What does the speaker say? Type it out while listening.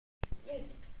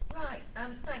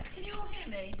Thanks. Can you all hear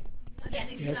me? I Yes. don't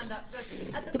need to stand up.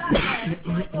 Good. At the back there, if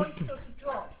my voice sort of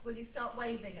drops, will you start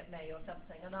waving at me or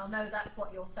something? And I'll know that's what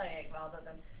you're saying rather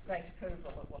than great approval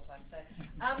of what I'm saying.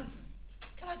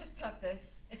 Can I just plug this?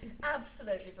 It is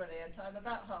absolutely brilliant. I'm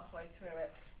about halfway through it.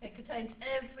 It contains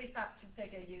every fact and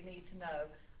figure you need to know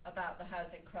about the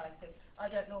housing crisis. I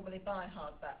don't normally buy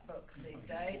hardback books these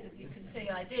days. As you can see,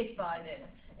 I did buy this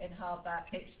in hardback.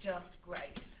 It's just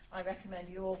great. I recommend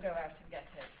you all go out and get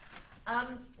it.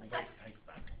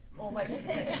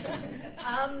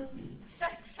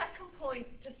 Second point,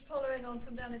 just following on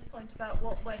from Danny's point about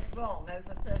what went wrong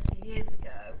over 30 years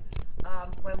ago,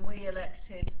 when we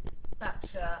elected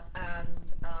Thatcher, and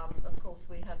of course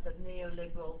we had the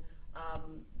neoliberal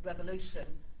revolution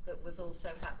that was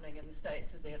also happening in the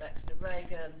States with the election of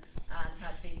Reagan and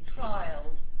had been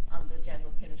trialled under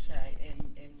General Pinochet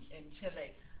in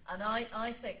Chile. And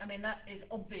I think, I mean, that is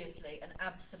obviously an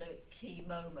absolute key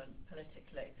moment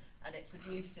politically, and it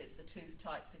produces the two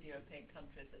types of European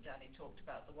countries that Danny talked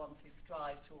about, the ones who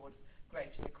strive towards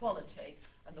greater equality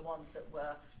and the ones that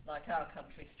were, like our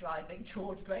country, striving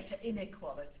towards greater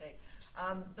inequality.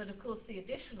 But of course the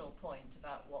additional point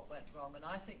about what went wrong, and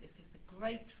I think this is the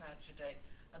great tragedy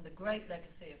and the great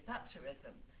legacy of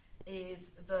Thatcherism, is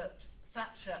that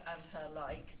Thatcher and her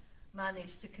like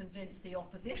managed to convince the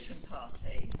opposition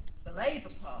party, the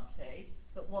Labour Party,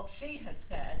 that what she had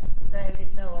said, there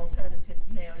is no alternative to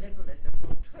neoliberalism,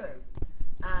 was true.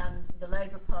 And the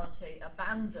Labour Party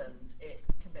abandoned its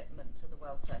commitment to the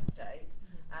welfare state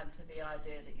and to the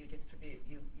idea that you're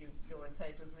in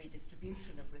favour of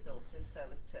redistribution of resources so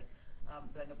as to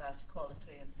bring about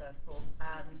equality and so forth,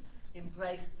 and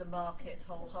embraced the market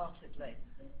wholeheartedly.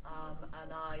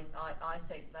 And I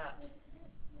think that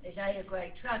is A, a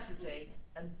great tragedy,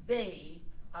 and B,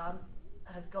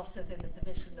 has got us in the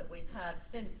position that we've had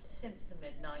since the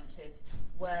mid-90s,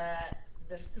 where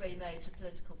the three major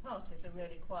political parties are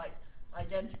really quite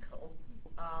identical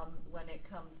when it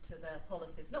comes to their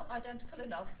policies. Not identical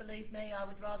enough, believe me. I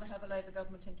would rather have a Labour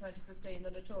government in 2015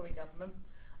 than a Tory government,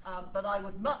 but I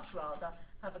would much rather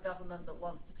have a government that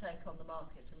wants to take on the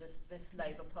market, and this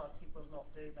Labour Party will not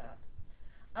do that.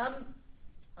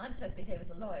 I'm supposed to be here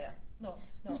as a lawyer, not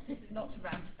to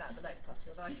rant about the Labour Party,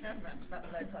 although I can rant about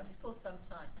the Labour Party for some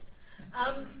time.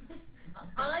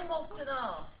 I'm often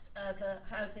asked, as a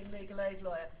housing legal aid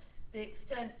lawyer, the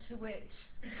extent to which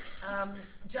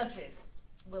judges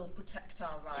will protect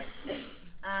our rights.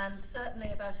 And certainly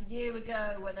about a year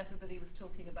ago, when everybody was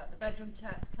talking about the bedroom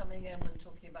tax coming in and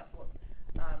talking about what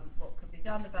could be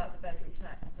done about the bedroom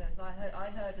tax, I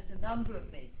heard at a number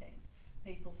of meetings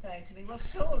people saying to me, well,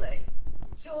 surely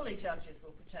judges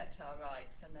will protect our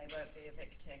rights and they won't be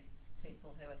evicting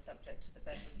people who are subject to the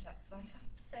bedroom tax. But I have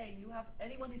to say,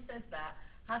 anyone who says that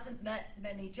hasn't met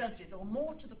many judges, or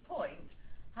more to the point,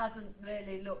 hasn't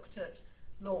really looked at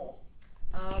law.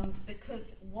 Because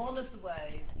one of the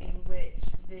ways in which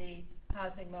the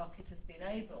housing market has been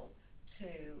able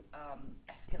to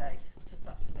escalate to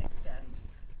such an extent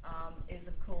is,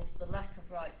 of course, the lack of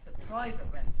rights that private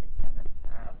rented tenants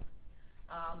have,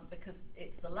 because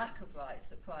it's the lack of rights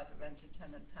that private rented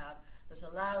tenants have that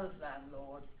allows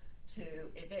landlords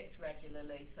to evict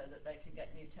regularly so that they can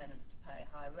get new tenants to pay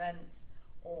high rents,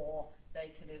 or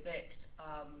they can evict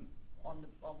on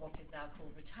what is now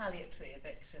called retaliatory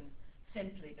evictions,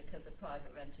 simply because a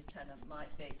private rented tenant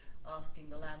might be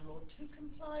asking the landlord to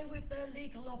comply with their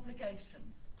legal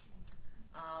obligations.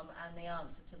 And the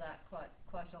answer to that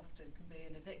quite often can be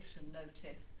an eviction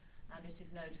notice, and it is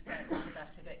no defence to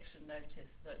that eviction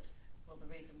notice that, well,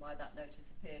 the reason why that notice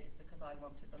appeared is because I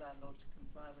wanted the landlord to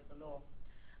comply with the law.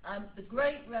 The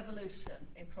great revolution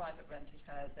in private rented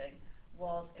housing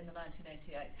was in the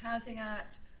 1988 Housing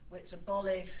Act, which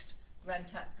abolished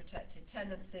Rent Act protected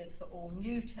tenancies for all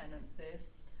new tenancies,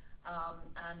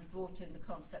 and brought in the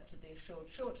concept of the assured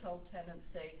short-hold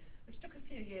tenancy, which took a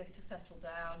few years to settle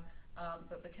down,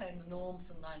 but became the norm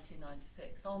from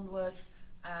 1996 onwards,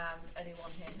 and anyone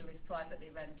here who is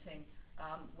privately renting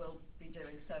will be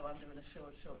doing so under an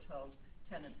assured short-hold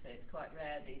tenancy. It's quite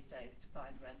rare these days to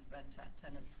find Rent Act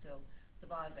tenants still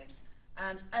surviving.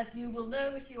 And as you will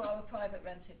know if you are a private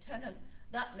rented tenant,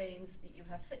 that means that you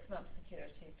have 6 months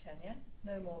security of tenure,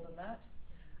 no more than that,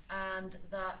 and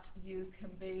that you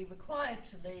can be required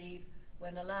to leave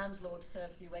when a landlord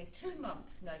serves you a 2-month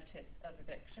notice of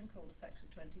eviction, called a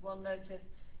Section 21 notice.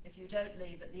 If you don't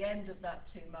leave at the end of that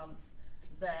 2 months,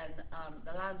 then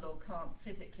the landlord can't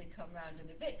physically come round and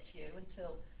evict you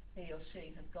until he or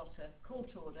she has got a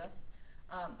court order,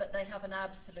 but they have an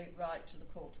absolute right to the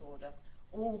court order.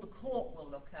 All the court will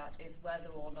look at is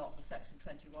whether or not the Section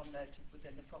 21 notice was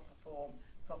in the proper form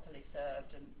properly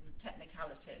served and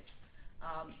technicalities.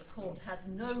 The court has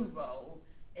no role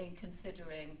in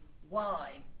considering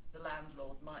why the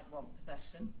landlord might want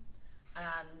possession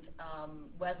and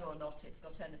whether or not it's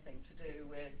got anything to do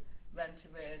with rent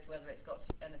arrears, whether it's got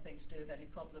anything to do with any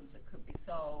problems that could be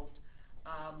solved,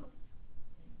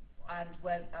 and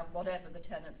whatever the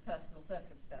tenant's personal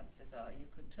circumstances are. You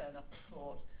could turn up at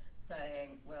court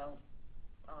saying, well,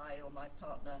 I or my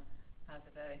partner has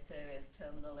a very serious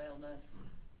terminal illness,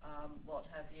 what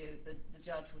have you. The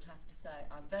judge would have to say,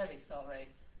 I'm very sorry,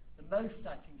 the most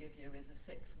I can give you is a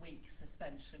 6-week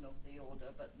suspension of the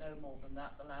order, but no more than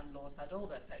that. The landlord had all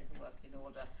their paperwork in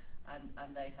order,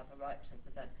 and they have a right to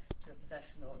a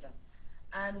possession order.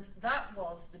 And that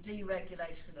was the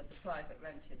deregulation of the private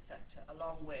rented sector,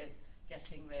 along with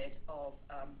getting rid of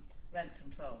rent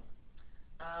control.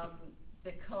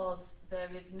 Because there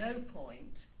is no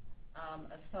point,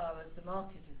 as far as the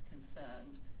market is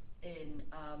concerned, in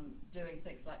doing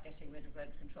things like getting rid of rent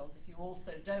controls if you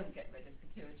also don't get rid of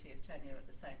security of tenure at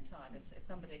the same time. If a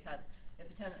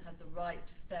tenant has the right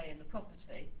to stay in the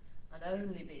property and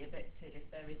only be evicted if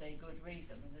there is a good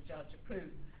reason, and the judge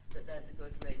approves that there's a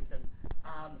good reason,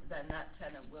 then that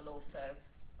tenant will also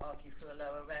argue for a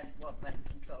lower rent, want rent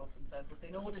controls and so forth.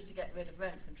 In order to get rid of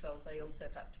rent controls, they also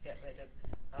have to get rid of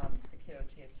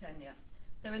security of tenure.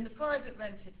 So in the private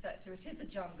rented sector, it is a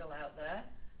jungle out there.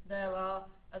 There are,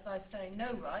 as I say,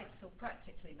 no rights, or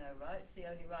practically no rights. The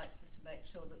only rights is to make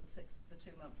sure that the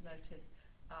 2-month notice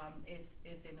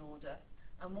is in order.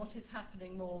 And what is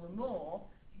happening more and more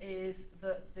is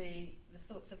that the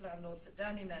sorts of landlords that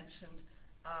Danny mentioned,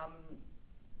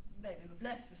 maybe with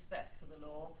less respect for the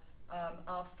law,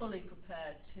 are fully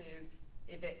prepared to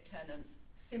evict tenants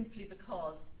simply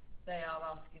because they are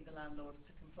asking the landlords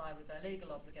to comply with their legal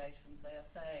obligations. They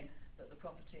are saying that the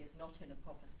property is not in a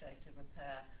proper state of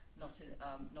repair, not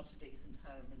a decent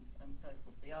home, and so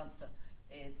forth. The answer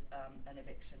is an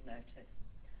eviction notice.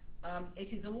 It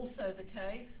is also the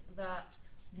case that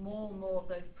more and more of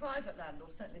those private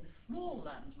landlords, certainly the small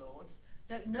landlords,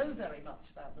 don't know very much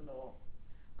about the law.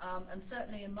 And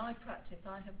certainly in my practice,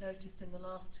 I have noticed in the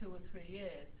last 2 or 3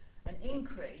 years an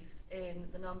increase in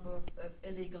the number of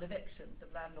illegal evictions, of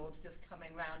landlords just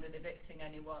coming round and evicting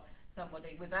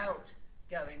somebody without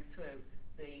going through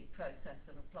the process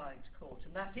of applying to court.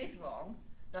 And that is wrong.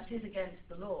 That is against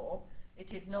the law.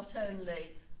 It is not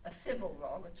only a civil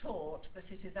wrong, a tort, but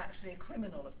it is actually a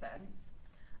criminal offence.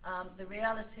 The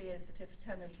reality is that if a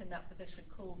tenant in that position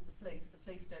calls the police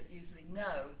don't usually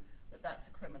know that that's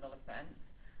a criminal offence,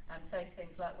 and say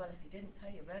things like, well, if you didn't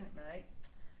pay your rent, mate,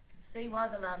 you can see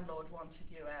why the landlord wanted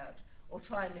you out, or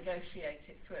try and negotiate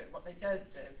it through. What they don't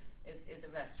do is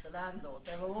arrest the landlord.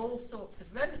 There are all sorts of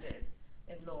remedies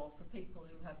in law for people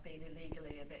who have been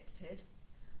illegally evicted,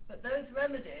 but those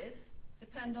remedies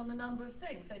depend on a number of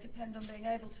things. They depend on being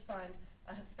able to find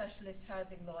a specialist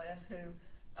housing lawyer who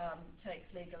takes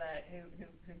legal aid, who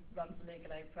runs a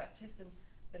legal aid practice, and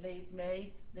believe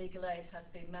me, legal aid has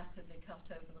been massively cut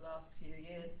over the last few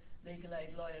years. Legal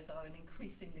aid lawyers are an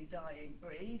increasingly dying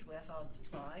breed. We're hard to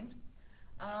find.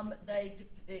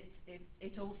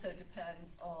 It also depends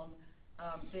on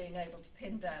being able to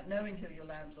pin down, knowing who your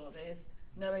landlord is,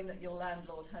 knowing that your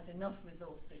landlord has enough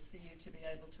resources for you to be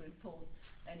able to enforce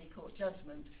any court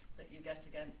judgment that you get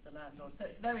against the landlord. So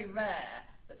it's very rare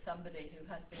that somebody who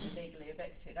has been illegally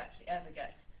evicted actually ever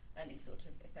gets any sort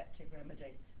of effective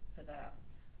remedy for that.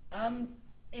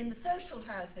 In the social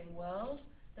housing world,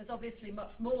 there's obviously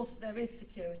much more. There is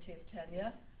security of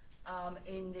tenure.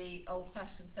 In the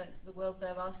old-fashioned sense of the world,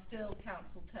 there are still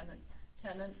council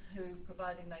tenants who,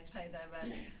 providing they pay their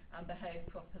rent and behave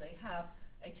properly, have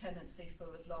a tenancy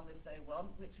for as long as they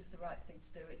want, which is the right thing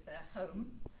to do. It's their home.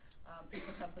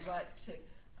 People have the right to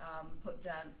put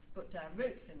down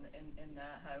roots in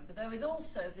their home. But there is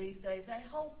also these days a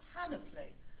whole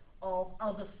panoply of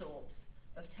other sorts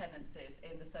of tenancies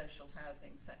in the social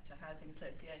housing sector. Housing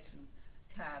associations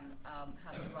can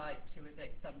have the right to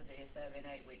evict somebody if they're in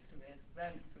 8 weeks arrears of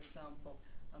rent, for example,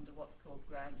 under what's called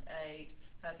grant aid.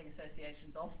 Housing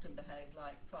associations often behave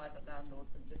like private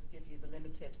landlords and just give you the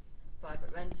limited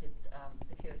private rented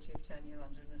security of tenure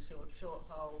under a short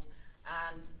hold.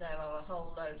 And there are a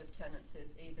whole load of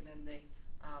tenancies, even in the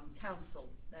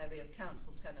council area of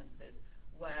council tenancies,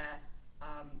 where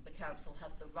the council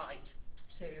has the right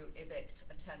to evict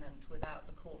a tenant without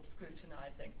the court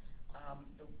scrutinising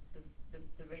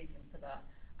the reason for that.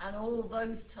 And all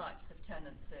those types of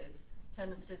tenancies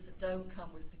that don't come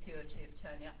with security of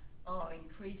tenure, are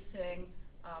increasing.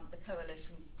 The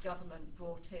coalition government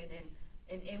brought in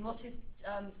what is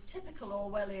typical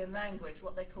Orwellian language,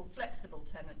 what they call flexible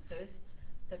tenancies.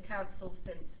 So councils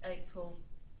since April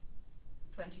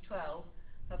 2012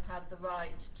 have had the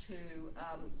right to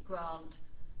grant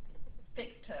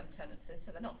fixed-term tenancies,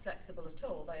 so they're not flexible at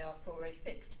all. They are for a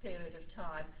fixed period of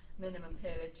time, minimum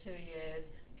period 2 years,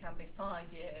 can be 5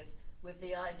 years, with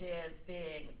the idea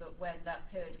being that when that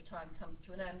period of time comes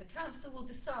to an end, the council will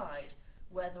decide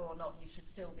whether or not you should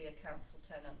still be a council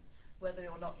tenant, whether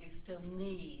or not you still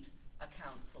need a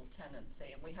council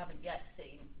tenancy. And we haven't yet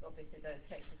seen, obviously, those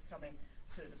cases coming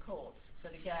through the courts.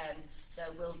 But again,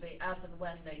 there will be, as and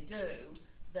when they do,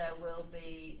 there will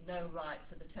be no right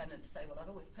for the tenant to say, well,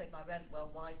 I've always paid my rent well,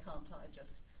 why can't I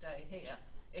just stay here?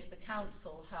 If the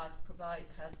council has complied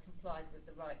with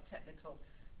the right technical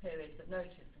periods of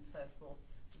notice and so forth,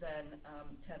 then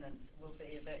tenants will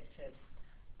be evicted.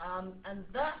 And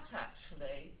that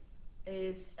actually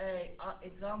is an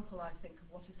example, I think, of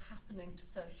what is happening to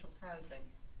social housing.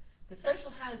 The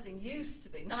social housing used to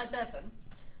be, Nye Bevan,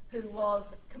 who was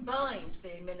combined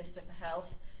being Minister for Health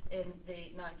in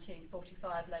the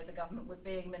 1945 Labour government with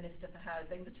being Minister for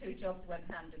Housing. The two jobs went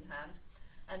hand in hand.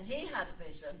 And he had a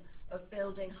vision of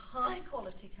building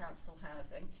high-quality council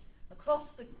housing across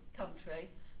the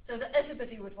country so that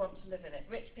everybody would want to live in it,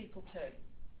 rich people too.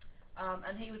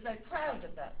 And he was very proud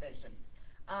of that vision.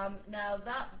 Now,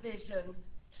 that vision,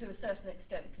 to a certain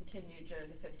extent, continued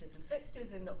during the 50s and 60s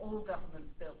in that all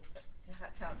governments built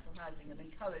council housing and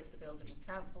encouraged the building of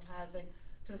council housing.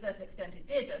 To a certain extent, it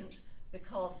didn't,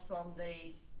 because from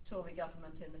the Tory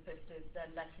government in the 50s, then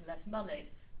less and less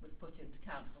money was put into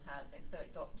council housing, so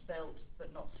it got built,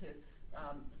 but not to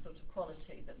the sort of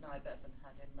quality that Nye Bevan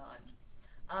had in mind.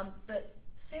 But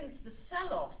since the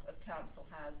sell-off of council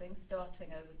housing,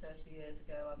 starting over 30 years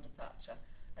ago under Thatcher,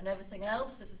 and everything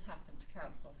else that has happened to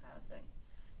council housing,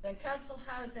 then council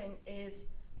housing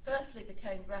firstly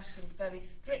became rationed very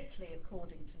strictly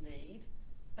according to need.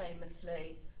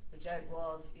 Famously, the joke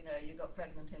was, you know, you got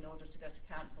pregnant in order to go to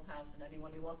council house, and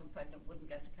anyone who wasn't pregnant wouldn't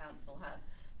go to council house.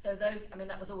 So those, I mean,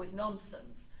 that was always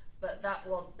nonsense, but that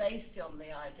was based on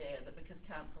the idea that because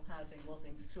council housing was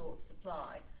in short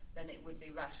supply, then it would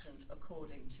be rationed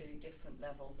according to different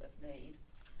levels of need.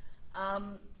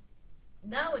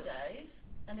 Nowadays,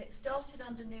 and it started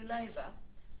under New Labour,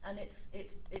 and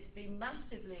it's been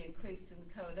massively increased in the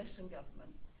coalition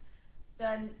government,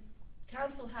 then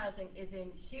council housing is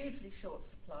in hugely short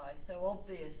supply, so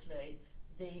obviously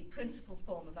the principal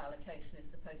form of allocation is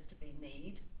supposed to be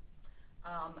need,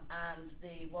 and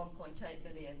the 1.8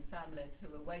 million families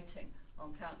who are waiting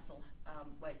on council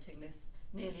waiting list,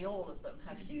 nearly all of them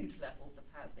have huge levels of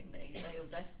housing need. They all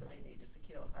desperately need a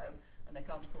secure home, and they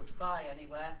can't afford to buy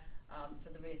anywhere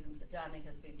for the reasons that Danny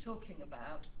has been talking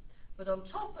about. But on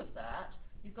top of that,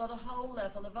 you've got a whole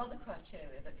level of other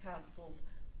criteria that councils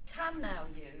can now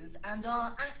use and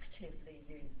are actively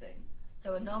using.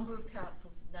 So a number of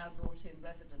councils have now brought in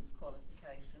residence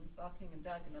qualifications. Barking and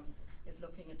Dagenham is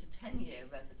looking at a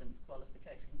 10-year residence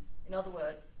qualification. In other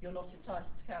words, you're not entitled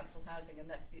to council housing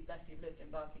unless you've lived in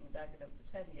Barking and Dagenham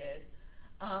for 10 years.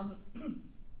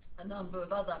 A number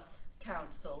of other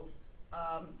councils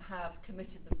have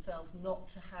committed themselves not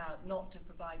to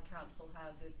provide council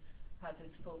houses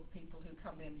for people who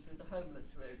come in through the homeless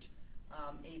route,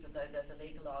 even though there's a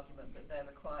legal argument that they're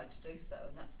required to do so,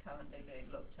 and that's currently being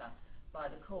looked at by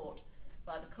the courts.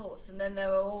 And then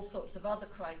there are all sorts of other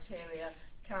criteria.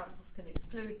 Councils can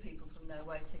exclude people from their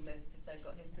waiting list if they've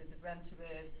got histories of rent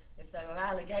arrears, if there are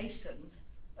allegations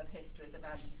of histories of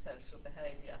antisocial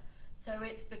behaviour. So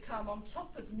it's become, on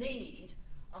top of need,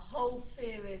 a whole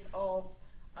series of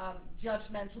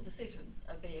judgmental decisions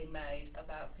are being made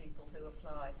about people who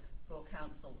apply for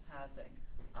council housing.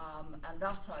 And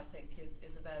that, I think,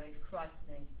 is a very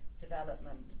frightening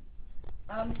development.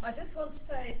 I just want to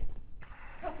say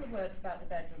a couple of words about the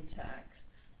bedroom tax,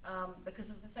 because,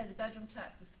 as I say, the bedroom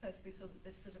tax is supposed to be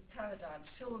this sort of paradigm.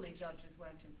 Surely judges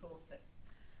won't enforce it.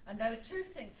 And there are two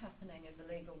things happening in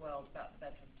the legal world about the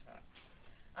bedroom tax.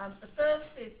 The first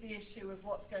is the issue of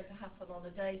what's going to happen on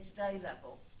a day-to-day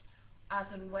level, as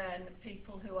and when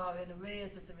people who are in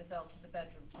arrears as a result of the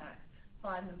bedroom tax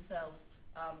find themselves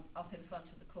up in front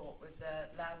of the court with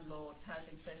their landlord,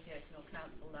 housing association or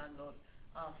council landlord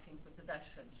asking for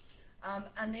possession.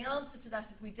 And the answer to that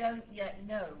is we don't yet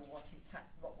know what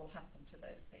will happen to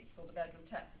those people. The bedroom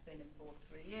tax has been enforced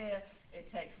for a year. It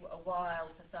takes a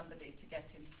while for somebody to get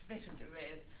into sufficient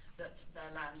arrears that their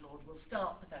landlord will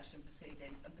start possession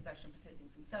proceedings, and possession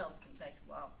proceedings themselves can take a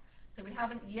while. So we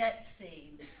haven't yet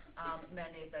seen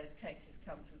many of those cases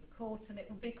come through the courts, and it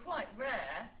will be quite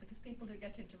rare, because people who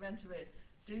get into rent arrears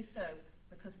do so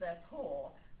because they're poor,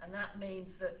 and that means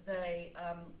that they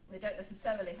don't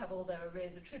necessarily have all their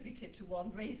arrears attributed to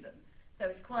one reason. So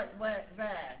it's quite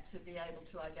rare to be able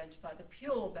to identify the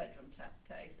pure bedroom tax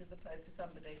case as opposed to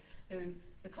somebody who,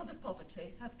 because of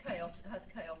poverty, has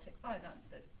chaotic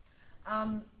finances.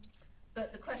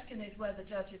 But the question is whether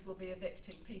judges will be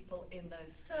evicting people in those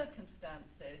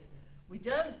circumstances. We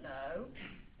don't know.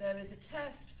 There is a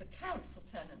test for council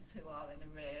tenants who are in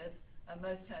arrears, and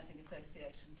most housing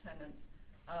association tenants.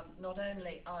 Not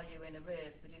only are you in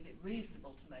arrears, but is it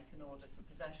reasonable to make an order for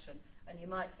possession? And you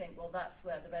might think, well, that's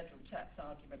where the bedroom tax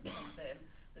argument comes in,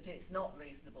 that it's not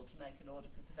reasonable to make an order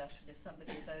for possession if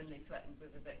somebody is only threatened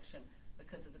with eviction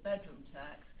because of the bedroom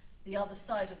tax. The other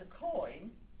side of the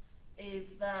coin is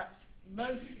that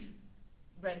most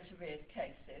rent arrears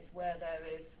cases where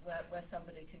where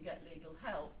somebody can get legal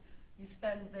help, you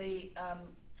spend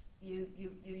you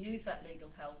use that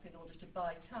legal help in order to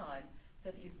buy time, so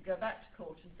that you can go back to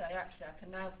court and say, actually,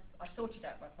 I've sorted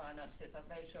out my finances, I've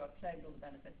made sure I've claimed all the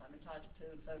benefits I'm entitled to,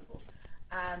 and so forth,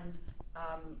 and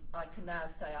I can now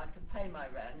say I can pay my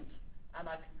rent and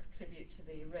I can contribute to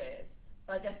the arrears.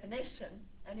 By definition,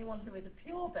 anyone who is a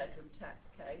pure bedroom tax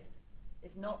case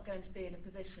is not going to be in a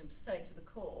position to say to the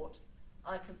court,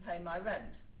 I can pay my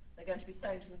rent. They're going to be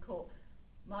saying to the court,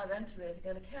 my rent arrears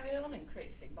are going to carry on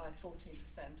increasing by 14%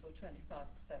 or 25%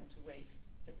 a week,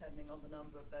 depending on the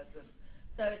number of bedrooms.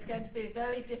 So it's going to be a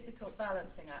very difficult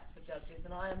balancing act for judges,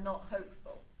 and I am not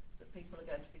hopeful that people are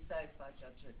going to be saved by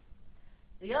judges.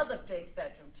 The other big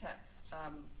bedroom tax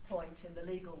point in the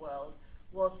legal world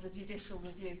was the judicial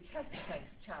review test case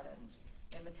challenge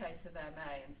in the case of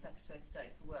MA and Secretary of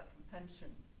State for Work and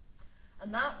Pensions.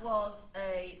 And that was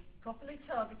a properly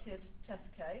targeted test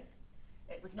case.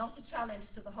 It was not a challenge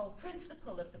to the whole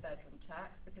principle of the bedroom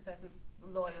tax, because as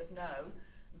lawyers know,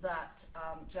 that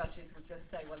judges would just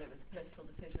say, well, it was a political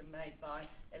decision made by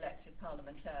elected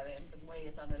parliamentarians, and we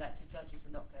as unelected judges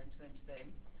are not going to intervene.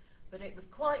 But it was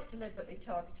quite deliberately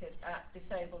targeted at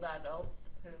disabled adults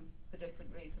who, for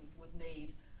different reasons, would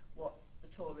need what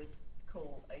the Tories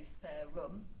call a spare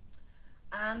room.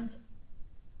 And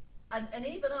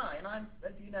even I, and I'm,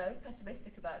 as you know,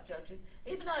 pessimistic about judges,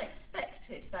 even I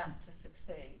expected that to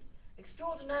succeed.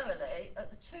 Extraordinarily,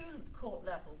 at the two court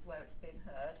levels where it's been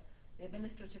heard, the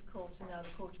Administrative Court and now the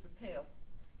Court of Appeal,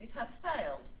 it has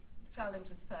failed. The challenge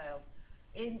has failed.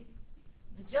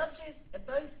 The judges at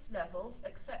both levels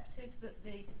accepted that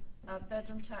the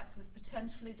bedroom tax was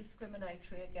potentially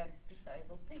discriminatory against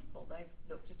disabled people. They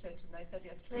looked at it and they said,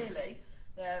 yes, clearly,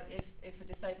 if a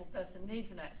disabled person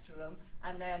needs an extra room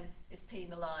and then is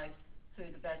penalised through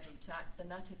the bedroom tax, then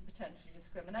that is potentially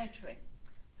discriminatory.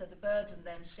 So the burden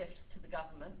then shifts to the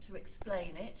government to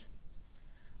explain it.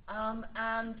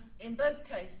 And in both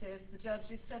cases, the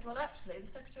judges said, well, actually,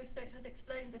 the Secretary of State has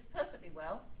explained this perfectly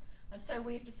well, and so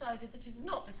we've decided that it is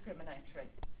not discriminatory.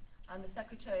 And the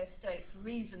Secretary of State's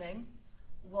reasoning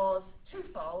was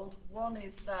twofold. One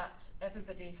is that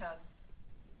everybody has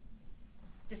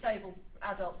disabled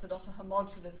adults are not a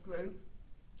homogenous group.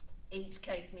 Each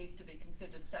case needs to be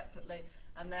considered separately,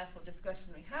 and therefore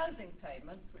discretionary housing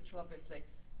payments, which are obviously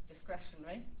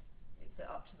discretionary, it's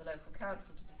up to the local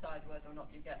council to decide whether or not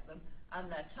you get them, and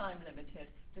they're time limited.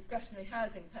 Discretionary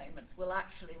housing payments will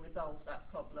actually resolve that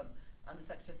problem. And the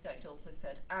Secretary of State also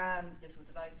said, and this was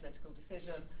a very political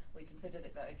decision, we considered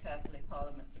it very carefully,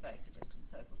 Parliament debated it, and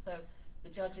so forth. So the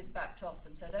judges backed off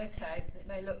and said, okay, it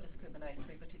may look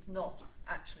discriminatory, but it's not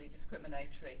actually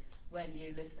discriminatory when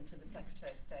you listen to the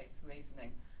Secretary of State's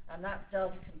reasoning. And that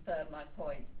does confirm my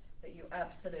point that you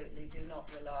absolutely do not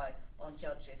rely on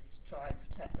judges to try and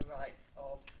protect the rights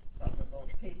of vulnerable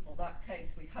people. That case,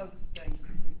 we hope, is going to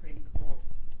the Supreme Court.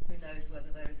 Who knows whether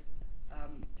those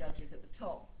judges at the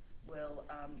top will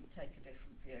take a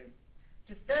different view.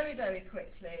 Just very, very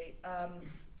quickly,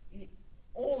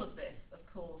 all of this, of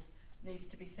course, needs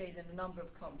to be seen in a number of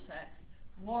contexts.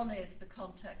 One is the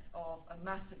context of a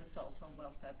massive assault on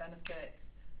welfare benefits,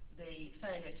 the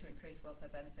failure to increase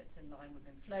welfare benefits in line with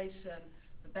inflation,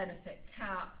 the benefit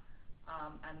cap,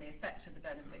 and the effect of the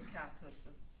benefit cap of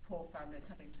poor families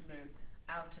having to move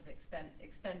out of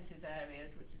expensive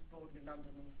areas, which is broadly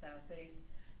London and the South East.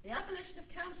 The abolition of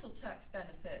council tax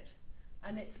benefit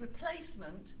and its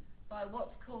replacement by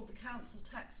what's called the council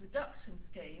tax reduction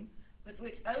scheme, but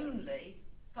which only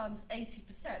funds 80%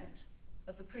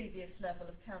 of the previous level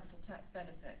of council tax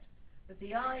benefit. But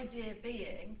the idea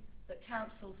being that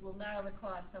councils will now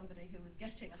require somebody who is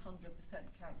getting 100%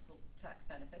 council tax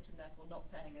benefit and therefore not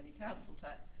paying any council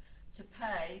tax to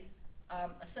pay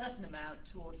a certain amount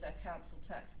towards their council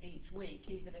tax each week.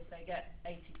 Even if they get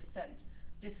 80%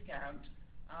 discount,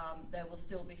 there will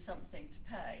still be something to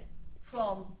pay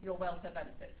from your welfare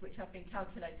benefits, which have been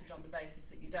calculated on the basis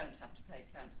that you don't have to pay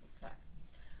council tax.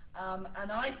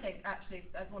 And I think, actually,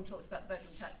 everyone talks about the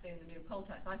bedroom tax being the new poll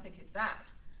tax. I think it's that's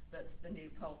the new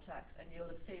poll tax. And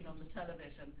you'll have seen on the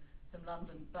television some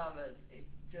London boroughs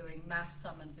doing mass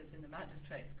summonses in the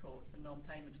magistrates' courts for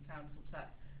non-payment of council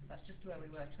tax. That's just where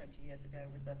we were 20 years ago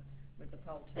with the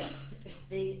poll tax.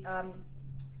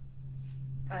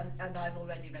 And I've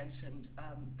already mentioned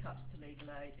cuts to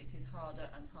legal aid. It is harder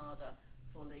and harder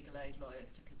for legal aid lawyers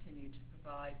to continue to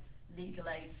provide legal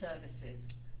aid services,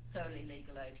 solely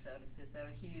legal aid services. There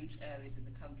are huge areas in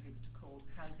the country that are called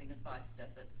housing advice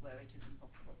deserts, where it is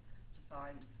impossible to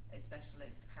find a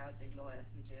specialist housing lawyer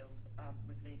who deals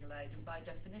with legal aid. And by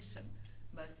definition,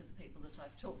 most of the people that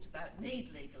I've talked about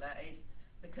need legal aid,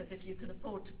 because if you can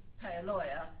afford to pay a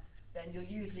lawyer, then you're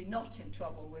usually not in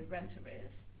trouble with rent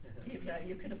arrears.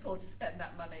 You can afford to spend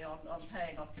that money on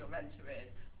paying off your rent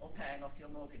arrears or paying off your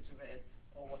mortgage arrears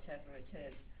or whatever it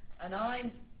is. And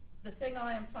the thing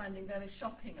I am finding very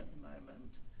shocking at the moment,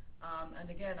 and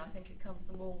again I think it comes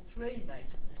from all three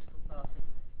major political parties,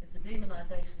 is the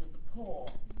demonisation of the poor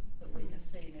that we have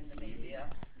seen in the media,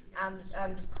 and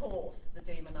of course the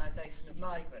demonisation of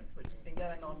migrants, which has been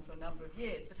going on for a number of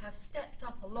years, but has stepped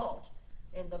up a lot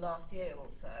in the last year or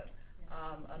so.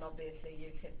 And obviously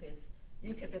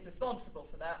UKIP is responsible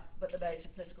for that, but the major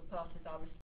political parties are